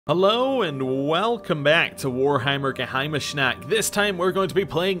Hello and welcome back to Warhammer Geheimnisnacht. This time we're going to be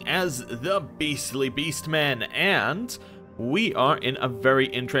playing as the Beastly Beastmen, and we are in a very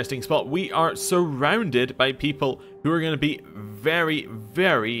interesting spot. We are surrounded by people who are going to be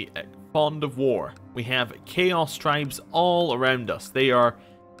very fond of war. We have chaos tribes all around us. They are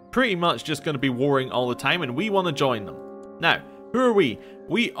pretty much just going to be warring all the time, and we want to join them. Now, who are we?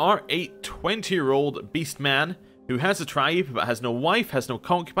 We are a 20-year-old beastman who has a tribe but has no wife, has no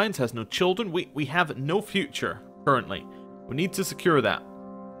concubines, has no children. We have no future currently. We need to secure that.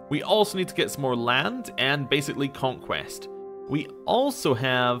 We also need to get some more land and basically conquest. We also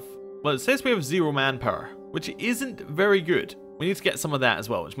have, well, it says we have 0 manpower, which isn't very good. We need to get some of that as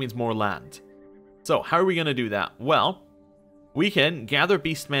well, which means more land. So how are we going to do that? Well, we can gather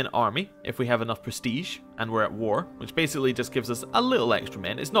Beastmen army if we have enough prestige and we're at war, which basically just gives us a little extra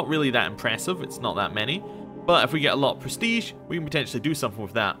men. It's not really that impressive, it's not that many. But if we get a lot of prestige, we can potentially do something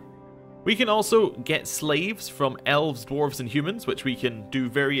with that. We can also get slaves from elves, dwarves, and humans, which we can do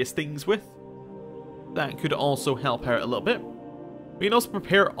various things with. That could also help out a little bit. We can also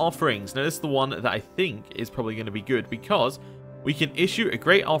prepare offerings. Now this is the one that I think is probably going to be good, because we can issue a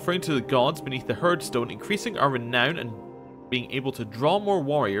great offering to the gods beneath the herdstone, increasing our renown and being able to draw more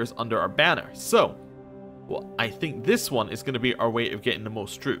warriors under our banner. So, well, I think this one is going to be our way of getting the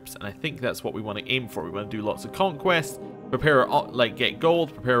most troops, and I think that's what we want to aim for. We want to do lots of conquest, prepare our, like, get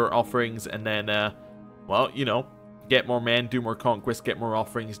gold, prepare our offerings, and then, well, you know, get more men, do more conquest, get more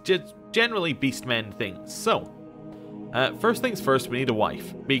offerings, just generally beastmen things. So, first things first, we need a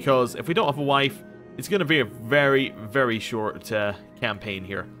wife, because if we don't have a wife, it's going to be a very short campaign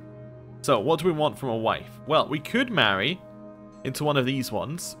here. So, what do we want from a wife? Well, we could marry into one of these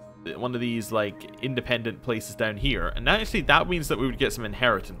ones. One of these, like, independent places down here, and actually that means that we would get some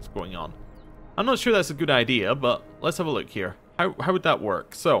inheritance going on. I'm not sure that's a good idea, but let's have a look here. How would that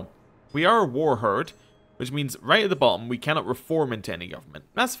work? So, we are a war herd, which means right at the bottom we cannot reform into any government.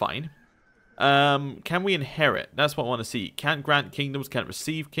 That's fine. Can we inherit? That's what I want to see. Can't grant kingdoms, can't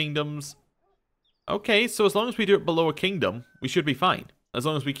receive kingdoms. Okay, so as long as we do it below a kingdom, we should be fine. As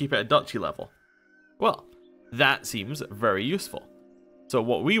long as we keep it at duchy level. Well, that seems very useful. So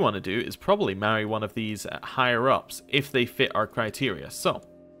what we want to do is probably marry one of these higher ups if they fit our criteria. So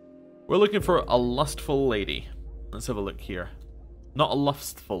we're looking for a lustful lady. Let's have a look here. Not a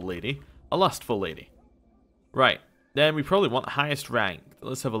lustful lady, a lustful lady. Right. Then we probably want highest rank.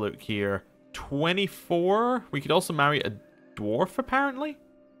 Let's have a look here. 24. We could also marry a dwarf apparently.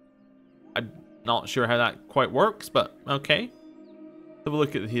 I'm not sure how that quite works, but okay. Let's have a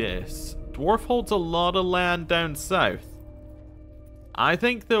look at this. Dwarf holds a lot of land down south. I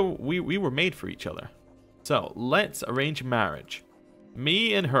think that we were made for each other. So, let's arrange marriage.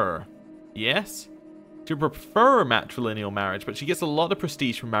 Me and her. Yes? She would prefer matrilineal marriage, but she gets a lot of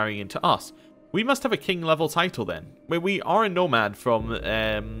prestige from marrying into us. We must have a king level title then. We are a nomad from what's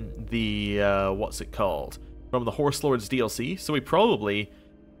it called? From the Horse Lords DLC, so we probably...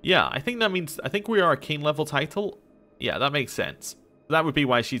 Yeah, I think that means... I think we are a king level title. Yeah, that makes sense. That would be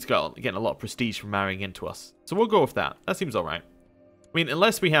why she's getting a lot of prestige from marrying into us. So we'll go with that. That seems alright. I mean,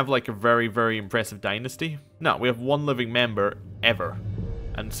 unless we have, like, a very impressive dynasty. No, we have 1 living member ever.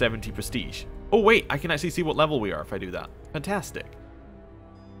 And 70 prestige. Oh, wait, I can actually see what level we are if I do that. Fantastic.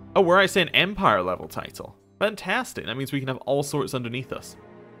 Oh, we're actually an empire level title. Fantastic. That means we can have all sorts underneath us.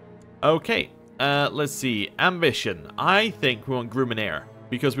 Okay, let's see. Ambition. I think we want groom and heir,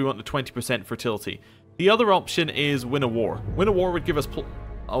 because we want the 20% fertility. The other option is win a war. Win a war would give us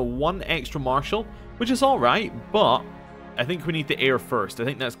a 1 extra marshal, which is alright, but... I think we need the heir first. I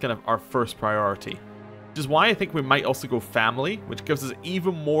think that's kind of our first priority. Which is why I think we might also go family, which gives us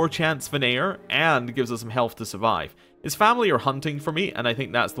even more chance of an heir and gives us some health to survive. It's family or hunting for me, and I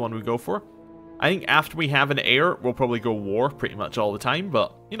think that's the one we go for. I think after we have an heir, we'll probably go war pretty much all the time,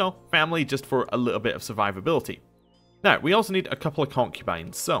 but, you know, family just for a little bit of survivability. Now, we also need a couple of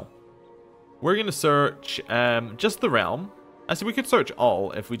concubines, so we're going to search just the realm. Actually, we could search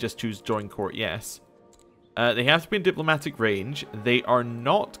all if we just choose join court, yes. They have to be in diplomatic range. They are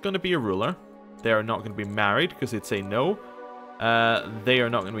not going to be a ruler. They are not going to be married because they'd say no. They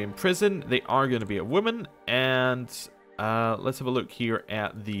are not going to be in prison. They are going to be a woman. And let's have a look here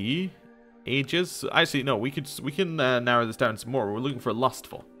at the ages. Actually, no, we can narrow this down some more. We're looking for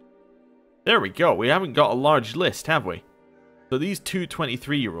lustful. There we go. We haven't got a large list, have we? So these two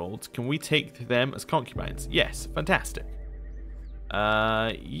 23-year-olds, can we take them as concubines? Yes, fantastic.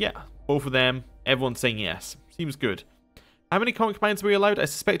 Yeah, both of them. Everyone's saying yes. Seems good. How many concubines are we allowed? I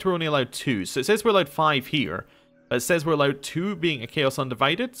suspect we're only allowed 2. So it says we're allowed 5 here. But it says we're allowed 2 being a Chaos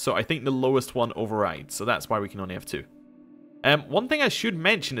Undivided. So I think the lowest one overrides. So that's why we can only have 2. One thing I should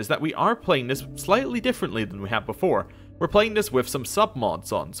mention is that we are playing this slightly differently than we have before. We're playing this with some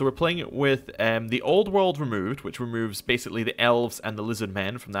submods on. So we're playing it with the old world removed, which removes basically the elves and the lizard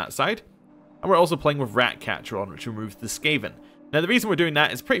men from that side. And we're also playing with Ratcatcher on, which removes the Skaven. Now the reason we're doing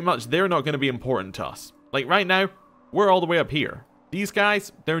that is pretty much they're not going to be important to us. Like right now, we're all the way up here. These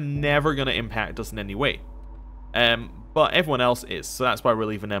guys, they're never going to impact us in any way. But everyone else is, so that's why we're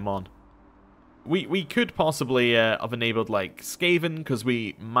leaving them on. We could possibly have enabled like Skaven, because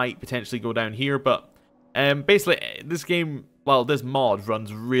we might potentially go down here, but basically this game, well, this mod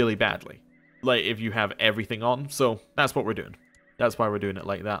runs really badly. Like if you have everything on, so that's what we're doing. That's why we're doing it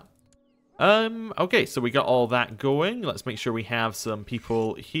like that. Okay, so we got all that going. Let's make sure we have some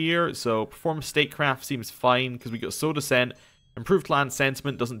people here. So perform statecraft seems fine, because we got soul descent. Improved clan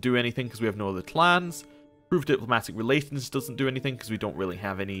sentiment doesn't do anything, because we have no other clans. Improved diplomatic relations doesn't do anything, because we don't really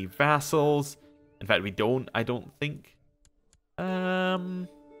have any vassals. In fact, we don't, I don't think.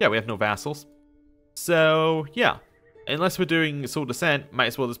 Yeah, we have no vassals. So, yeah. Unless we're doing soul descent, might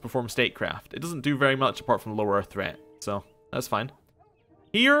as well just perform statecraft. It doesn't do very much apart from lower our threat, so that's fine.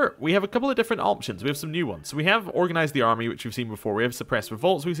 Here, we have a couple of different options. We have some new ones. So we have Organize the Army, which we've seen before. We have Suppress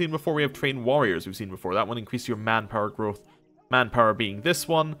Revolts, we've seen before. We have Train Warriors, we've seen before. That one increases your manpower growth. Manpower being this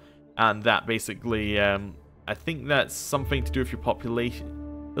one. And that basically, I think that's something to do with your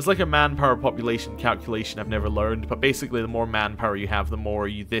population. There's like a manpower population calculation I've never learned. But basically, the more manpower you have, the more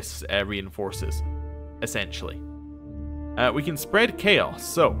this reinforces, essentially. We can spread chaos.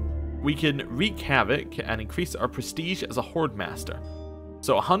 So, we can wreak havoc and increase our prestige as a Horde Master.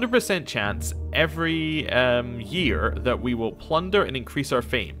 So 100% chance every year that we will plunder and increase our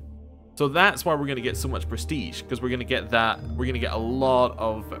fame. So that's why we're going to get so much prestige, because we're going to get that. We're going to get a lot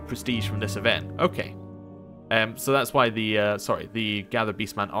of prestige from this event. Okay. So that's why the Gather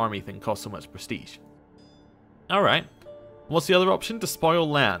Beastman army thing costs so much prestige. All right. What's the other option? Despoil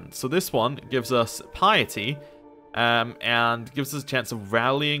land. So this one gives us piety. And gives us a chance of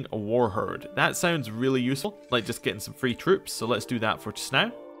rallying a war herd. That sounds really useful, like just getting some free troops, so let's do that for just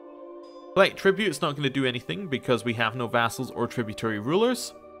now. Collect tribute, it's not going to do anything because we have no vassals or tributary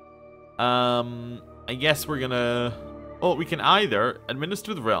rulers. I guess we're going to... Oh, we can either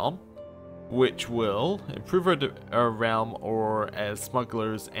administer the realm, which will improve our realm, or as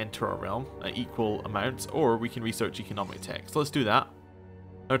smugglers enter our realm at equal amounts, or we can research economic tech. So let's do that.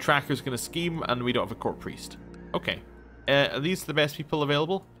 Our tracker's going to scheme, and we don't have a court priest. Okay. Are these the best people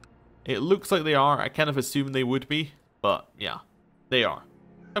available? It looks like they are. I kind of assumed they would be. But, yeah. They are.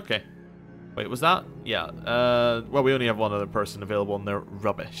 Okay. Wait, was that? Yeah. Well, we only have one other person available and they're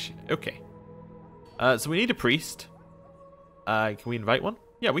rubbish. Okay. So we need a priest. Can we invite one?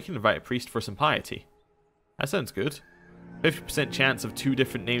 Yeah, we can invite a priest for some piety. That sounds good. 50% chance of 2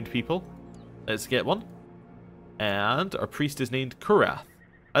 different named people. Let's get one. And our priest is named Kurath.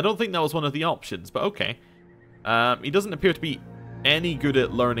 I don't think that was one of the options, but okay. He doesn't appear to be any good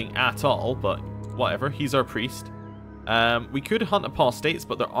at learning at all, but whatever, he's our priest. We could hunt apostates,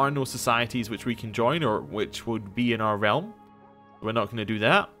 but there are no societies which we can join or which would be in our realm. We're not going to do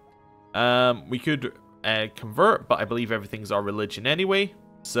that. We could convert, but I believe everything's our religion anyway,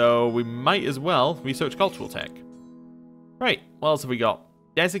 so we might as well research cultural tech. Right, what else have we got?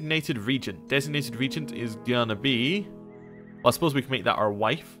 Designated Regent. Designated Regent is gonna be... Well, I suppose we can make that our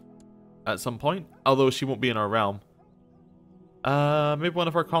wife at some point, although she won't be in our realm. Maybe one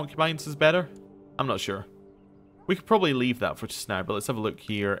of our concubines is better? I'm not sure. We could probably leave that for just now, but let's have a look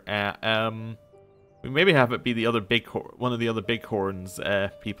here at, we maybe have it be the other one of the other bighorns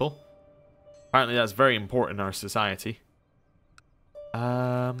people. Apparently that's very important in our society.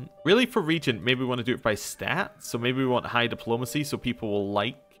 Really for regent, maybe we want to do it by stat, so maybe we want high diplomacy so people will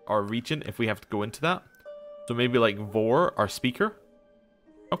like our regent if we have to go into that. So maybe like Vor, our speaker.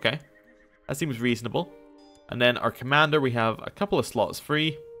 Okay. That seems reasonable. And then our commander, we have a couple of slots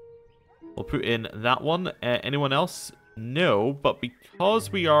free. We'll put in that one. Anyone else? No, but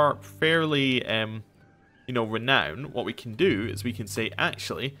because we are fairly, you know, renowned, what we can do is we can say,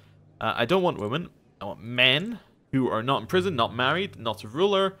 actually, I don't want women. I want men who are not in prison, not married, not a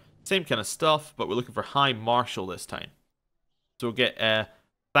ruler. Same kind of stuff, but we're looking for High Marshal this time. So we'll get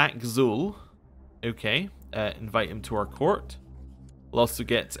Bakzul. Okay. Invite him to our court. We'll also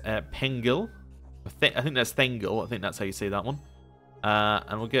get Pengil. I think that's Thengil. I think that's how you say that one.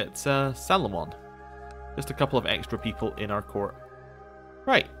 And we'll get Salomon. Just a couple of extra people in our court.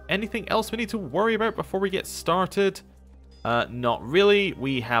 Right. Anything else we need to worry about before we get started? Not really.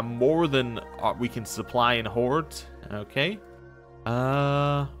 We have more than we can supply in Horde. Okay.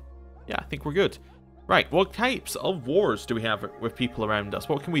 Yeah, I think we're good. Right. What types of wars do we have with people around us?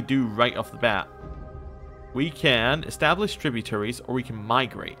 What can we do right off the bat? We can establish tributaries or we can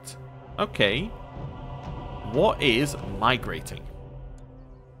migrate. Okay. What is migrating?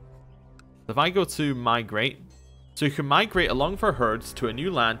 If I go to migrate, so you can migrate along for herds to a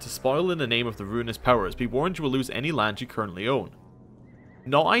new land to spoil in the name of the ruinous powers. Be warned, you will lose any land you currently own.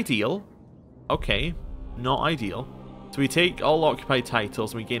 Not ideal. Okay, not ideal. So we take all occupied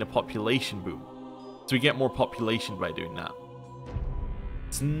titles and we gain a population boom. So we get more population by doing that.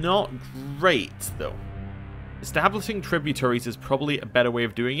 It's not great though. Establishing tributaries is probably a better way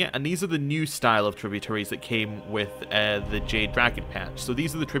of doing it, and these are the new style of tributaries that came with the Jade Dragon patch. So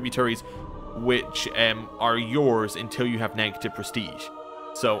these are the tributaries which are yours until you have negative prestige.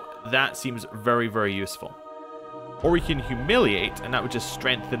 So that seems very, very useful. Or we can humiliate, and that would just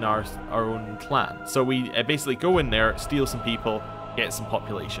strengthen our own clan. So we basically go in there, steal some people, get some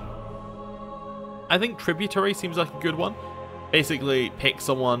population. I think tributary seems like a good one. Basically, pick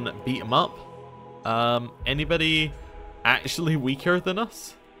someone, beat them up. Anybody actually weaker than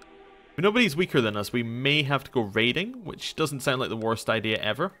us? If nobody's weaker than us, we may have to go raiding, which doesn't sound like the worst idea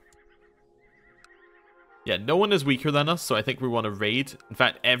ever. Yeah, no one is weaker than us, so I think we want to raid. In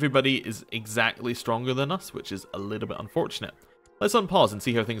fact, everybody is exactly stronger than us, which is a little bit unfortunate. Let's unpause and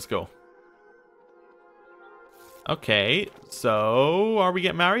see how things go. Okay, so are we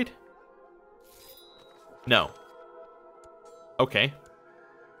getting married? No. Okay.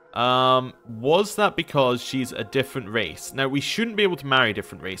 Was that because she's a different race? Now, we shouldn't be able to marry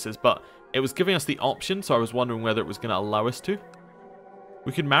different races, but it was giving us the option, so I was wondering whether it was going to allow us to.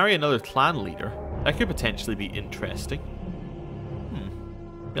 We could marry another clan leader. That could potentially be interesting.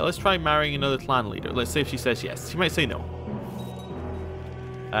 Yeah, let's try marrying another clan leader. Let's see if she says yes. She might say no.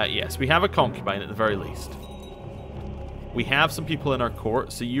 Yes, we have a concubine at the very least. We have some people in our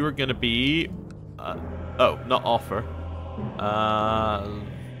court, so you are going to be... oh, not offer.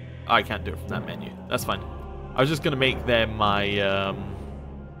 I can't do it from that menu. That's fine. I was just going to make them my...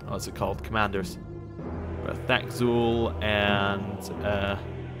 what's it called? Commanders. Thakzul and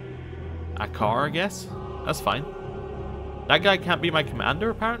Akar, I guess. That's fine. That guy can't be my commander,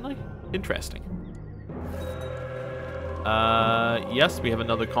 apparently. Interesting. Yes, we have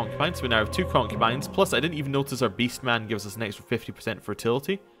another concubine, so we now have 2 concubines. Plus, I didn't even notice our Beastman gives us an extra 50%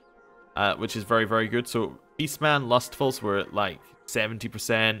 fertility, which is very, very good. So, Beastman, Lustful, so we're at like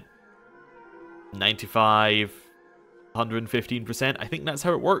 70%, 95%. 115%. I think that's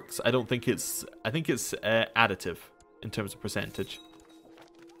how it works. I think it's additive in terms of percentage.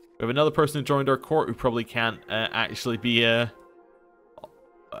 We have another person who joined our court who probably can't actually be ooh,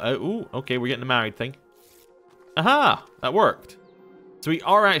 okay, we're getting a married thing. Aha! That worked. So we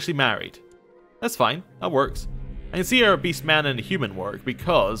are actually married. That's fine. That works. I can see our Beastman and human work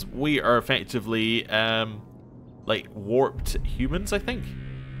because we are effectively like warped humans, I think.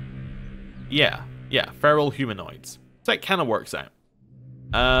 Yeah, feral humanoids. So that kind of works out.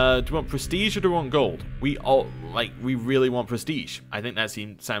 Do we want prestige or do we want gold? We really want prestige. I think that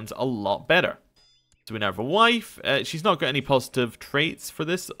sounds a lot better. So we now have a wife. She's not got any positive traits for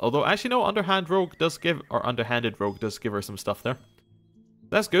this. Although, actually, no, underhanded rogue does give her some stuff there.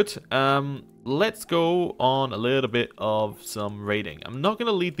 That's good. Let's go on a little bit of some raiding. I'm not going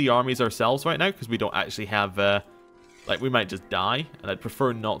to lead the armies ourselves right now because we don't actually have... like, we might just die, and I'd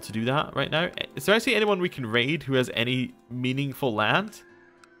prefer not to do that right now. Is there actually anyone we can raid who has any meaningful land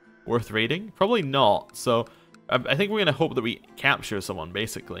worth raiding? Probably not, so I think we're going to hope that we capture someone,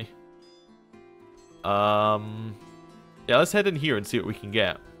 basically. Yeah, let's head in here and see what we can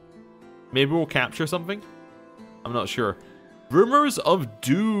get. Maybe we'll capture something? I'm not sure. Rumors of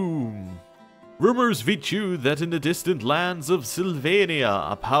Doom. Rumors reach you that in the distant lands of Sylvania,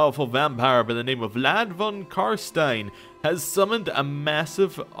 a powerful vampire by the name of Vlad von Karstein has summoned a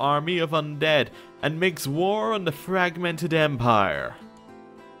massive army of undead and makes war on the fragmented empire.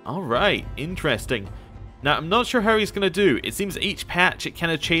 Alright, interesting. Now, I'm not sure how he's going to do. It seems each patch it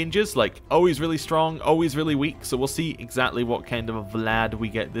kind of changes, like always really strong, always really weak, so we'll see exactly what kind of a Vlad we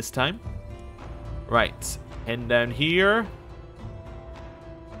get this time. Right, heading down here.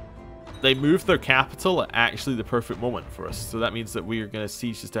 They moved their capital at actually the perfect moment for us. So that means that we are going to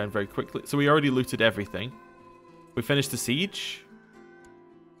siege this down very quickly. So we already looted everything. We finished the siege.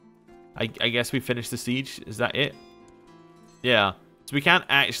 I guess we finished the siege. Is that it? Yeah. So we can't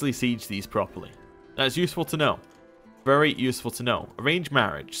actually siege these properly. That's useful to know. Very useful to know. Arrange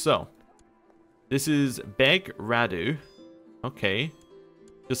marriage. So, this is Beg Radu. Okay.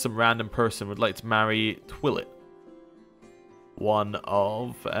 Just some random person would like to marry Twillet. One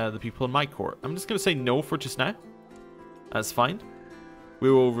of the people in my court. I'm just going to say no for just now. That's fine.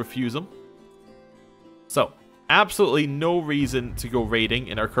 We will refuse them. So, absolutely no reason to go raiding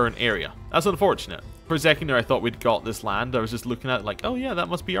in our current area. That's unfortunate. For a second there, I thought we'd got this land. I was just looking at it like, oh yeah, that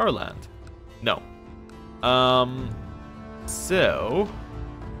must be our land. No. So...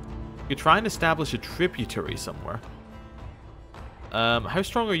 you could try and establish a tributary somewhere. How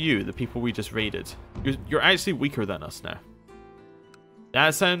strong are you, the people we just raided? You're actually weaker than us now.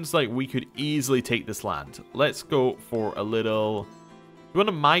 That sounds like we could easily take this land. Let's go for a little... Do you want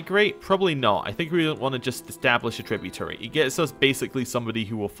to migrate? Probably not. I think we want to just establish a tributary. It gets us basically somebody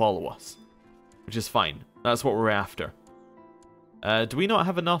who will follow us. Which is fine. That's what we're after. Do we not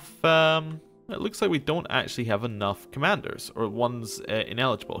have enough... It looks like we don't actually have enough commanders. Or ones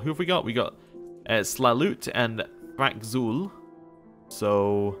ineligible. Who have we got? We got Slalut and Frakzul.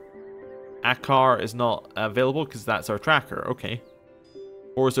 So... Akar is not available because that's our tracker. Okay.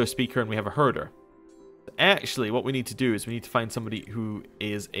 Or is our speaker and we have a herder. Actually, what we need to do is we need to find somebody who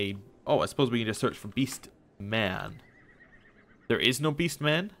is a... Oh, I suppose we can just search for Beastman. There is no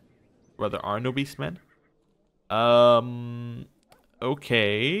Beastman? Or there are no Beastmen?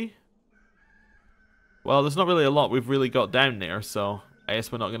 Okay. Well, there's not really a lot we've really got down there, so I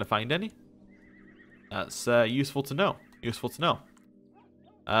guess we're not going to find any. That's useful to know. Useful to know.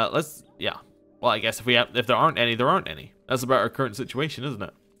 Let's... Yeah. Well, I guess if there aren't any, there aren't any. That's about our current situation, isn't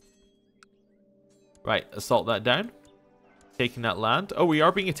it? Right, assault that down. Taking that land. Oh, we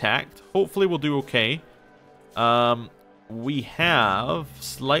are being attacked. Hopefully we'll do okay. We have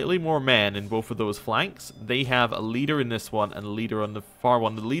slightly more men in both of those flanks. They have a leader in this one and a leader on the far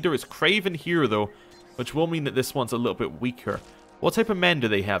one. The leader is Craven here, though, which will mean that this one's a little bit weaker. What type of men do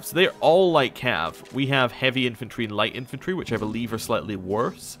they have? So they're all like Cav. We have heavy infantry and light infantry, which I believe are slightly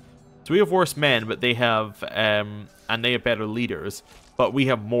worse. So we have worse men, but they have, and they have better leaders, but we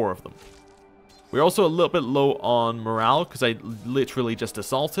have more of them. We're also a little bit low on morale, because I literally just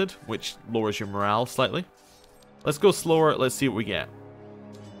assaulted, which lowers your morale slightly. Let's go slower, let's see what we get.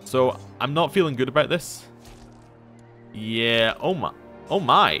 So, I'm not feeling good about this. Yeah, oh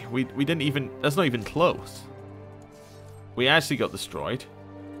my, we didn't even, that's not even close. We actually got destroyed.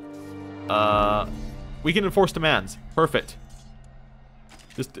 We can enforce demands, perfect.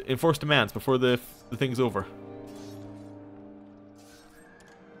 Just enforce demands before the thing's over.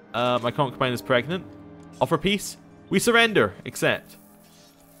 My concubine is pregnant. Offer peace. We surrender. Accept.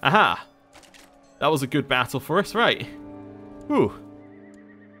 Aha. That was a good battle for us, right? Whew.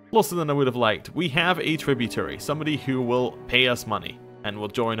 Closer than I would have liked. We have a tributary. Somebody who will pay us money and will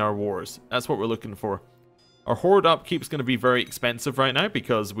join our wars. That's what we're looking for. Our horde upkeep's going to be very expensive right now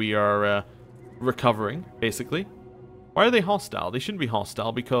because we are recovering, basically. Why are they hostile? They shouldn't be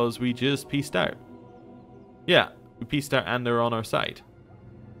hostile because we just peaced out. Yeah, we peaced out and they're on our side.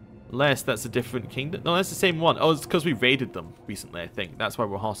 Unless that's a different kingdom. No, that's the same one. Oh, it's because we raided them recently, I think. That's why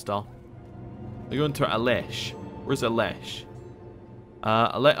we're hostile. They're going to Alesh. Where's Alesh?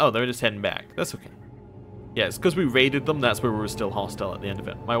 Oh, they're just heading back. That's okay. Yeah, it's because we raided them. That's where we were still hostile at the end of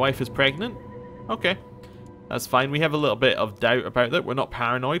it. My wife is pregnant. Okay. That's fine. We have a little bit of doubt about that. We're not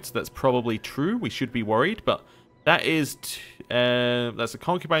paranoid, so that's probably true. We should be worried, but... That is, that's a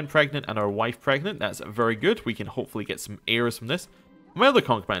concubine pregnant and our wife pregnant. That's very good. We can hopefully get some heirs from this. My other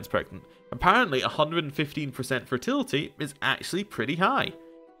concubine's pregnant. Apparently, 115% fertility is actually pretty high.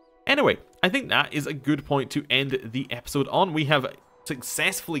 Anyway, I think that is a good point to end the episode on. We have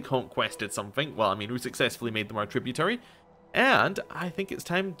successfully conquested something. Well, I mean, we successfully made them our tributary. And I think it's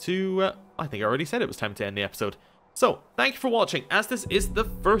time to, I think I already said it was time to end the episode. So, thank you for watching. As this is the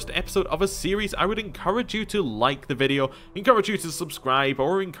first episode of a series, I would encourage you to like the video, encourage you to subscribe,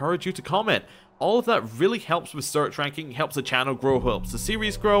 or encourage you to comment. All of that really helps with search ranking, helps the channel grow, helps the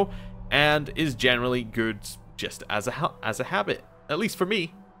series grow, and is generally good just as a habit. At least for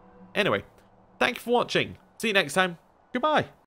me. Anyway, thank you for watching. See you next time. Goodbye.